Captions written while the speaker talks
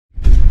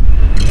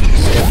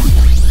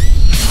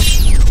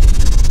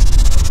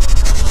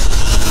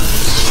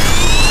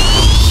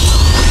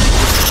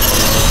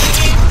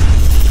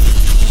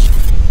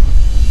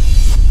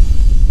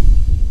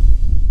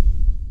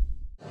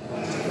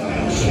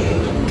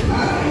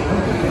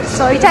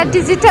So it had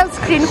digital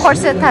screen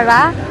course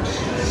thara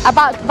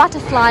about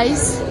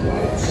butterflies,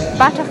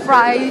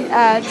 butterfly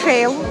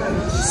trail,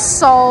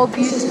 so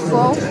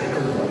beautiful.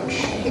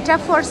 It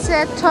had for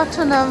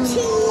Tottenham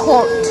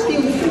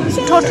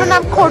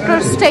Court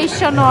or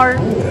station or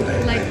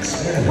like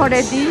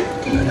already.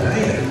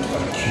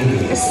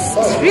 It's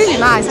really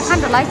nice. I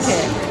kind of like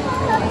it.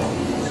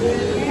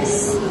 It's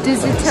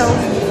digital.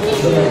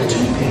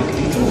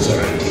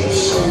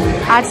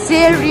 It's a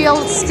real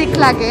stick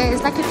lage.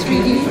 It's like a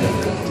 3D.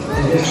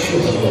 It's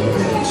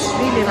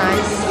really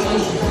nice.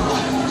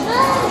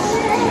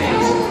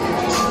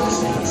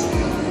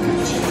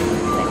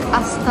 Like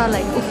asta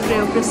like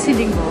ufre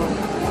ceiling.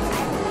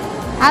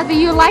 Abby,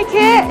 you like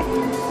it?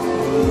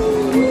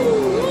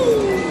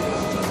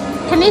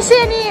 Can you see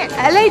any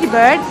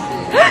ladybird?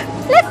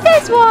 Look,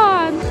 this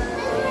one.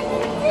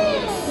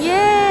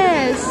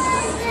 Yes.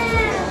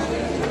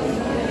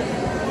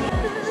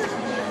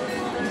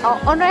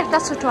 Oh, no,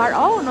 it's a tutor.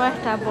 Oh, no,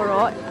 it's a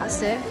boro.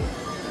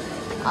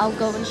 I'll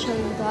go and show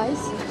you guys.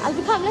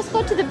 Let's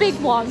go to the big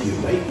one. You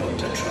may want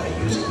to try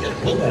using your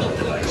mobile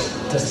device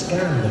to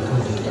scan the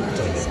coded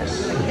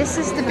containers. This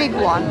is the big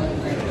one.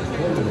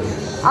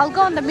 I'll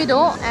go in the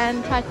middle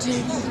and try to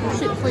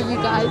shoot for you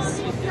guys.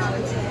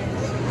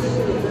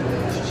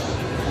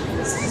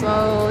 So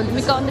let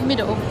me go in the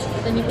middle,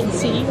 then you can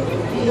see.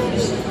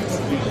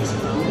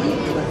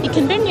 You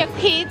can bring your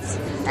kids.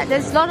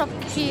 There's a lot of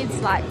kids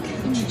like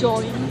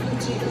enjoying.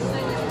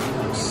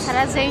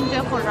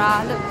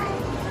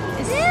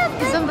 Look,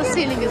 it's on the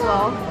ceiling as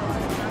well.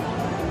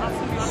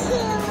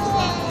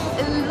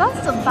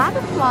 Lots of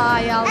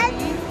butterflies. And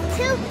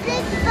 2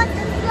 big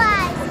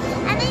butterflies.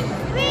 And then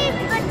 3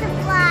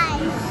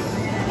 butterflies.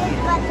 Big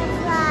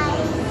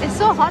butterflies. It's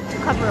so hard to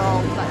cover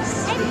all, but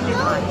it's And really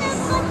nice.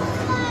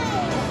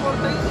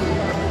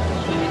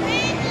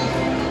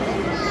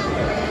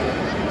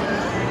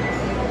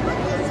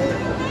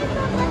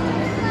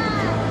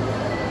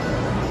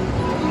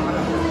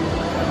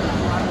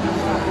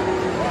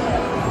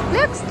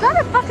 Look, it's not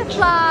a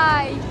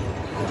butterfly.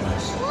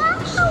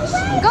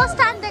 Go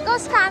stand there, go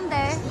stand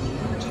there.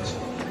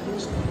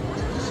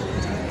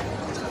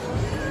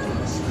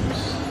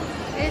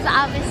 There's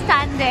Abby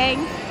standing.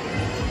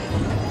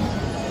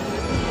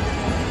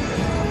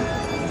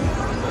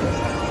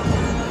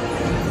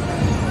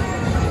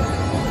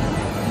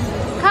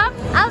 Come,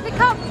 Abby,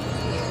 come.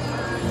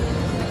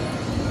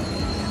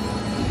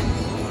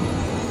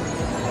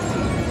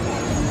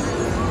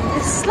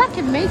 It's like a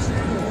magic.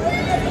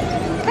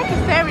 It's like a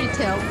fairy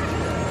tale.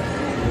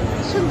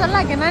 Shouldn't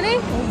like it, Nani?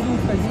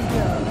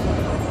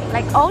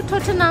 Like Old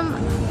Tottenham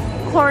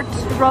Court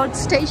Road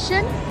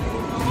Station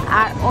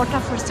at Orta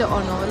Forse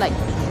Ono, like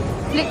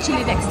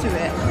literally next to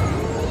it.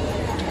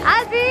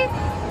 Abby!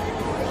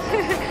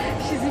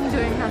 She's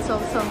enjoying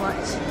herself so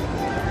much.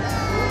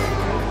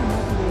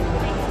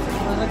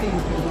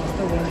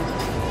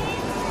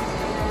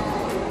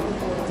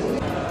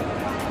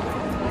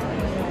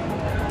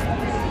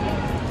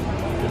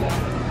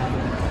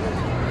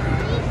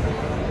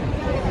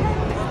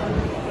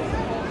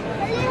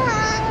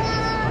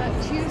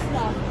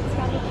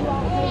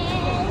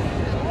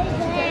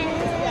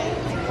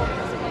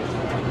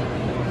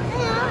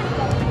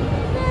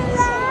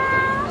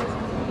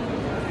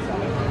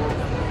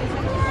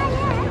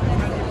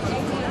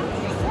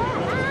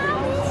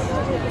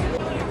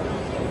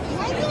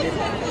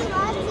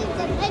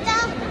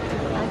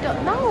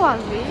 No,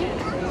 Alvi.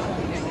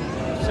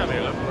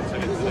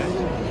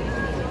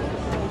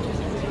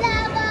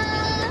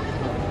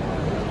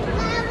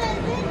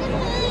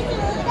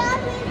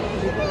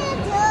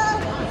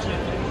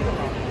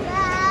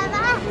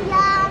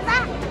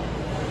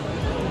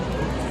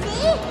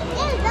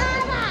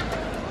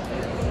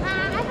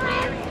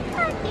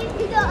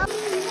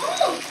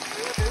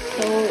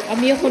 So,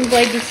 আমি এখন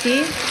বই দিছি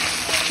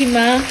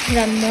কিমা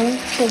রান্না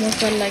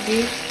সমোসা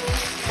লাগি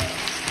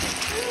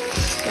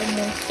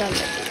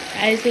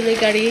আইজুলি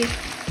গাড়ি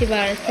কিবা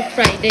আছে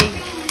Friday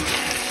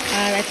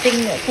R I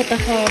think কথা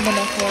খাওয়া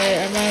মনে হয়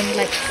around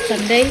like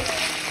Sunday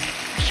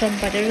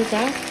সোমবারে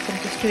রোজা so I'm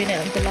just doing it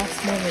at the last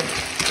moment.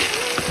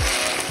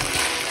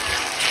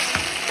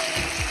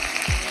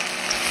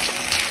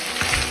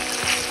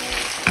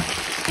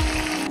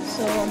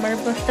 So আমার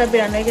বস্তা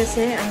বেরানো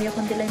গেছে আমি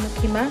এখন দিলাম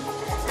কিমা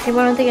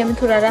কিমার থেকে আমি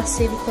থোড়া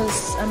রাখছি বিকজ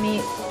আমি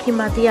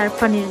কিমা দিয়ে আর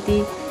পনির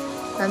দিয়ে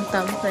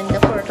রান্তাম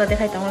পরোটা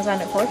দেখাইতাম আমার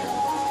জানে পর.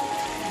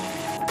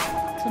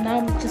 So now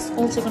I'm just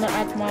also gonna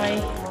add my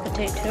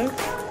potato.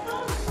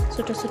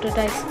 Soto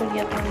dice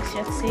koriya panis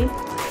jaksi.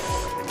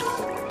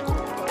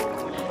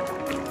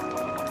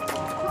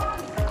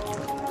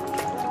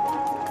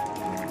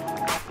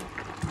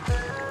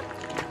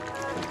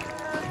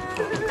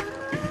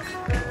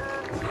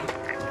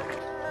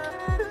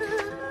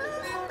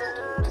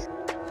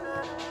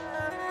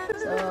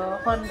 So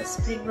on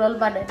spring roll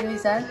banai diyo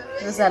isa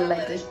result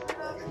lagi.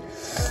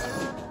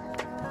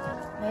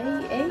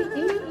 Hey.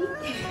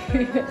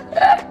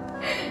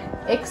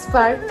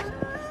 Expert.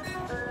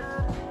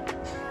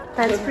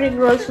 And spring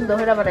roll sundo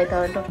hora banai ta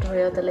doctor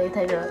hoya tale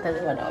thai na tale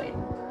banai.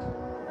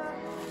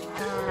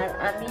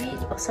 আমি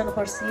পছন্দ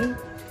করছি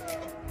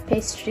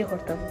pastry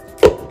করতাম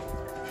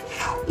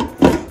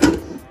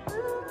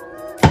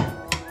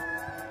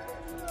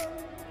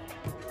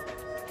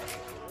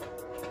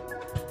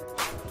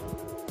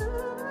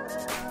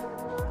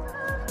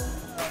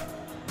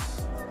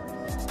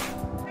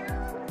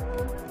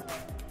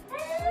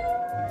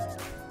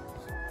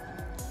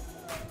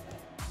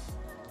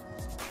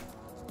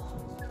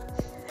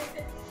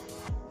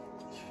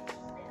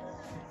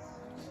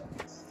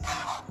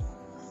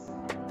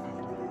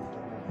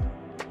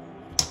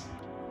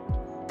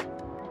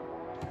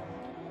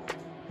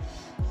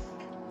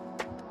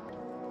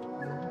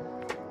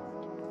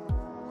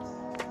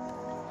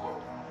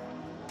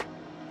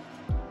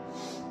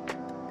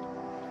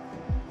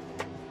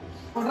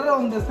Order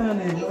on the sign.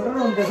 Order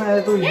on the sign.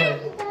 Tu is.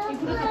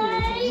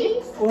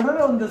 Order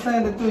on the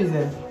sign. Tu is.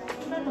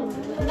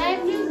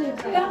 Live music.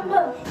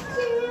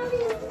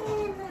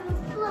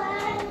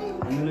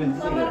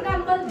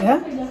 Yeah.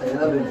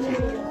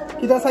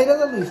 Kita side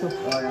ada tu isu.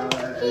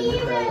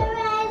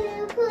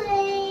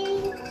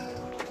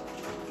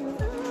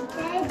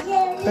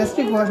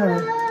 Pastry kuah sana.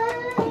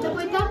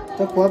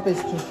 Tak kuah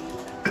pastry.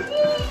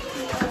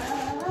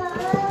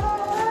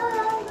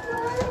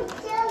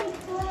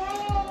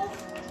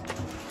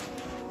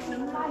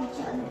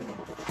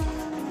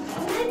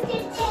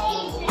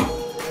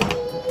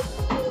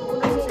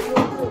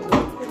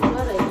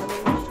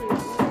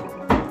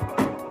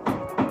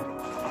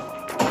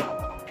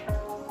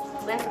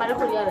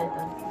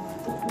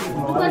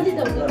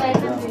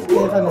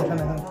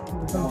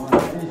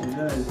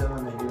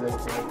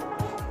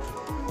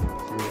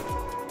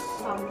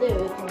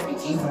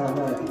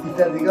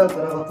 Kita diga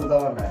तरह को तो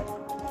ना है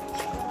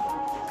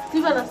কি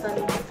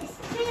বানাছালি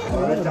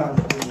हमारा chance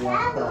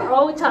ও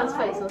chance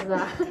পাইছো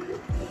যা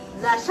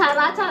যা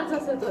সারা চান্স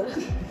আছে তোর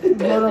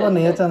बड़ा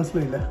नहीं चांस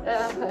मिला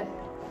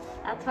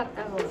আর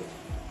ফাক্কা হল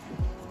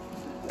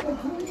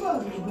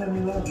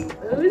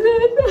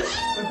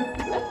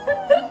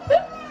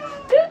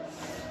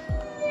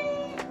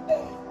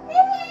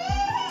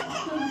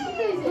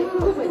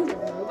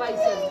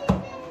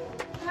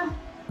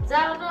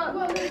যাও না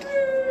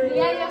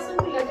রিয়া ইয়াসুন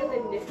লাগতে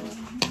দেন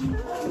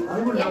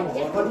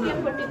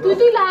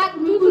তুই লাগ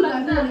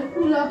না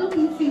ফুলা তো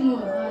তুমি চিনো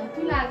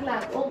তুই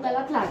লাগ ও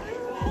গলাত লাগ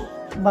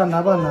बना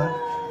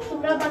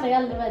তোমরা বানাই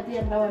আনলে বাদি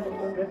আমরা বানাই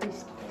কোনটা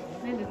টেস্ট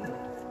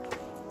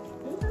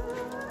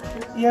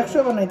ये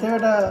 100 बनाते हैं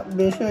बेटा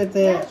बेशो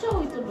होते 100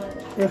 হইতো না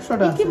 100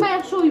 टा কি মা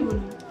 100 হইবো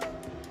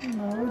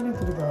ना वो नहीं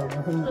तो बताओ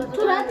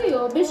চুরা দিও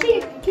বেশি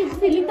কি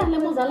ফিলিং তাহলে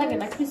মজা লাগে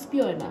না ক্রিসপি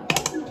হয় না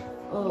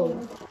ও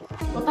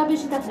ওটা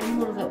বেশি থাকলে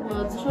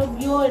মজা সব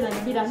ইয়ে হয় না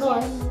বিরানো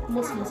হয়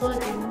মসমস হয়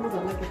মজা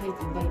লাগে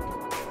খাইতে বাইরে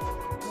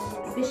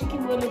বেশি কি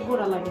বলে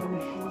গোড়া লাগে না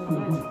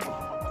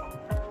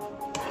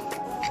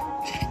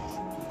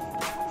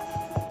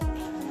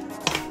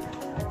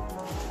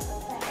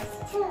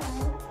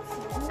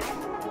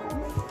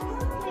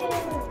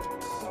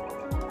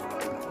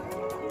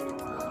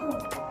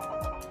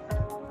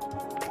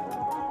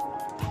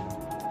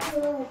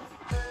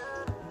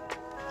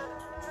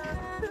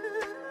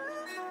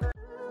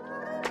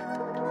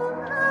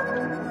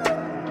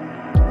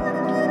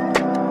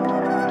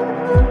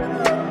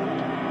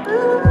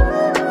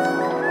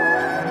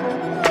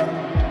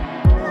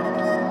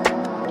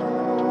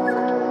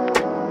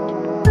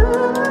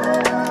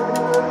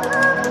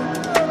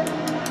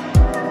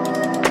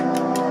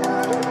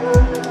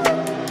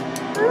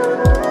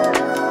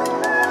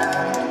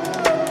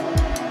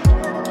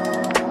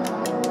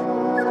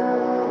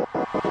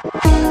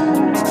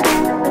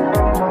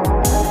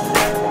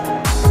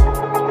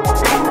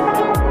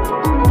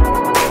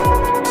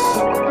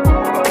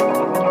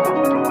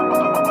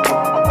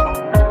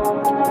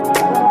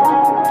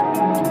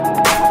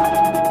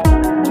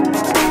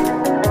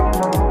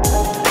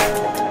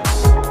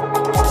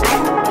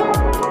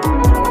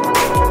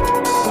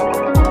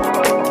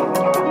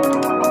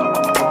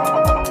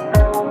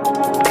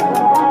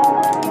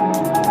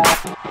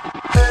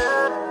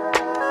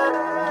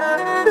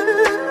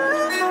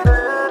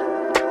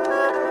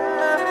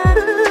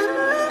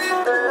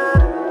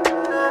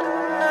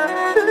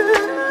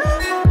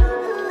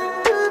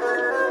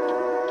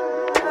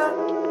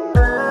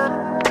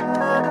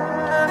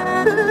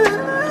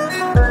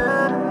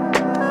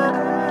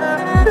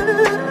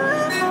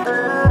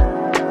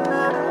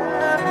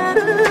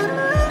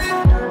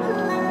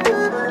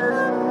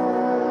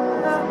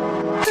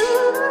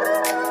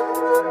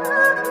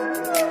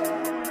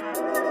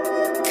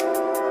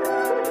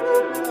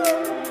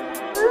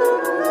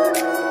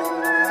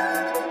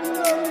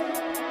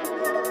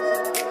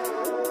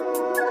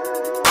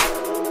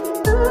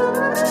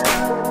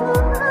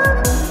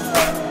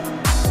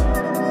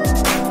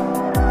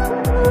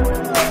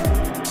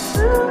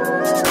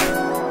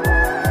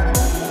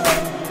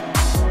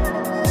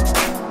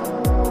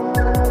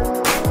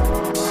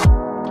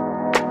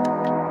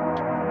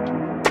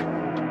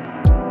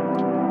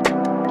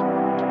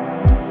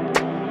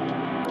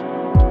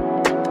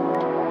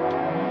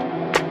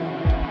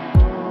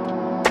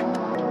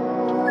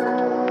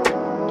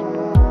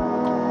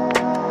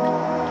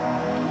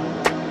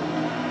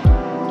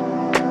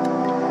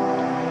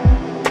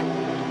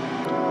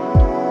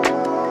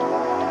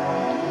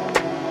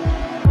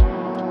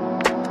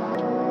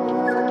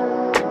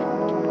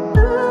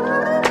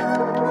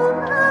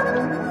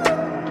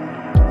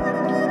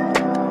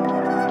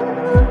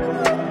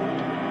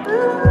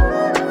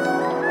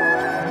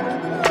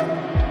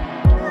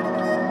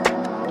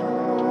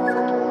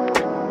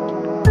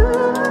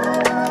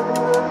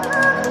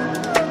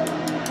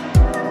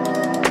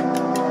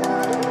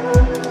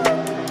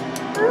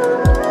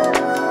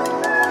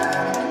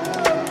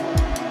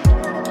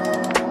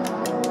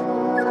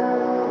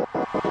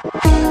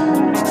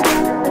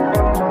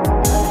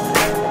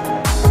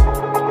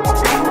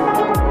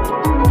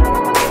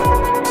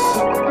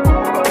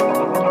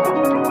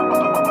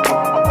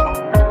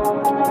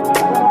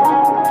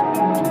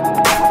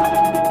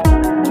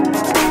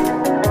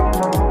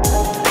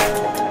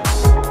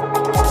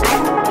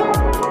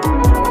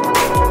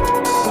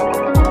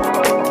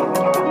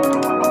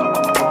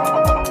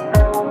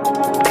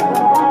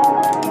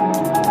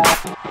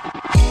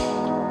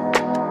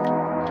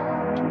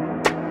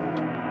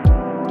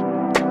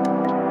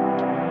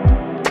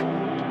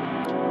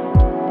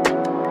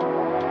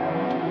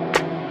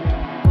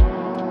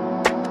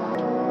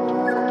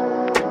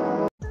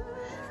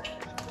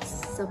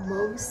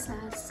Samosa,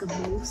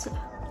 samosa.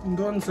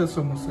 Don't say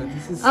samosa.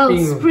 This is Oh,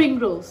 spring roll. spring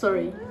roll.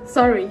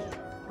 Sorry.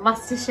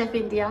 Master Chef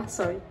India.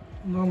 Sorry.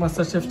 No,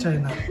 Master Chef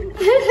China.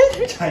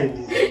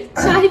 Chinese.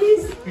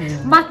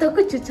 Chinese. Mato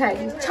kuchu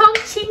Chinese. Chong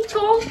ching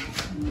chong.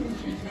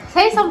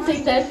 Say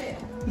something then.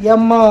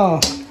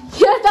 Yamma.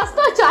 Yeah, that's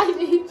not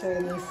Chinese.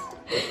 Chinese.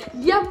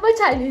 Yamma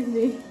Chinese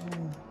ni.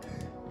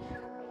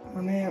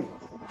 মানে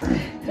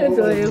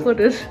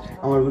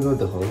আমার বোনও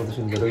দেখো কত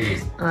সুন্দর হয়েছে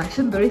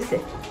সুন্দর হয়েছে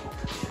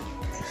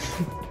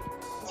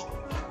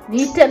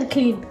neat and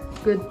clean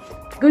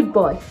good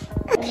boy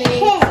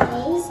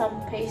some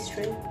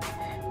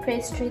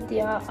pastry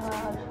there are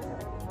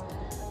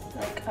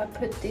like I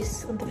put this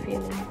on the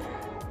filling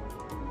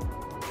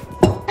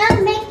I'm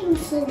making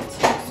some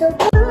tea, so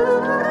go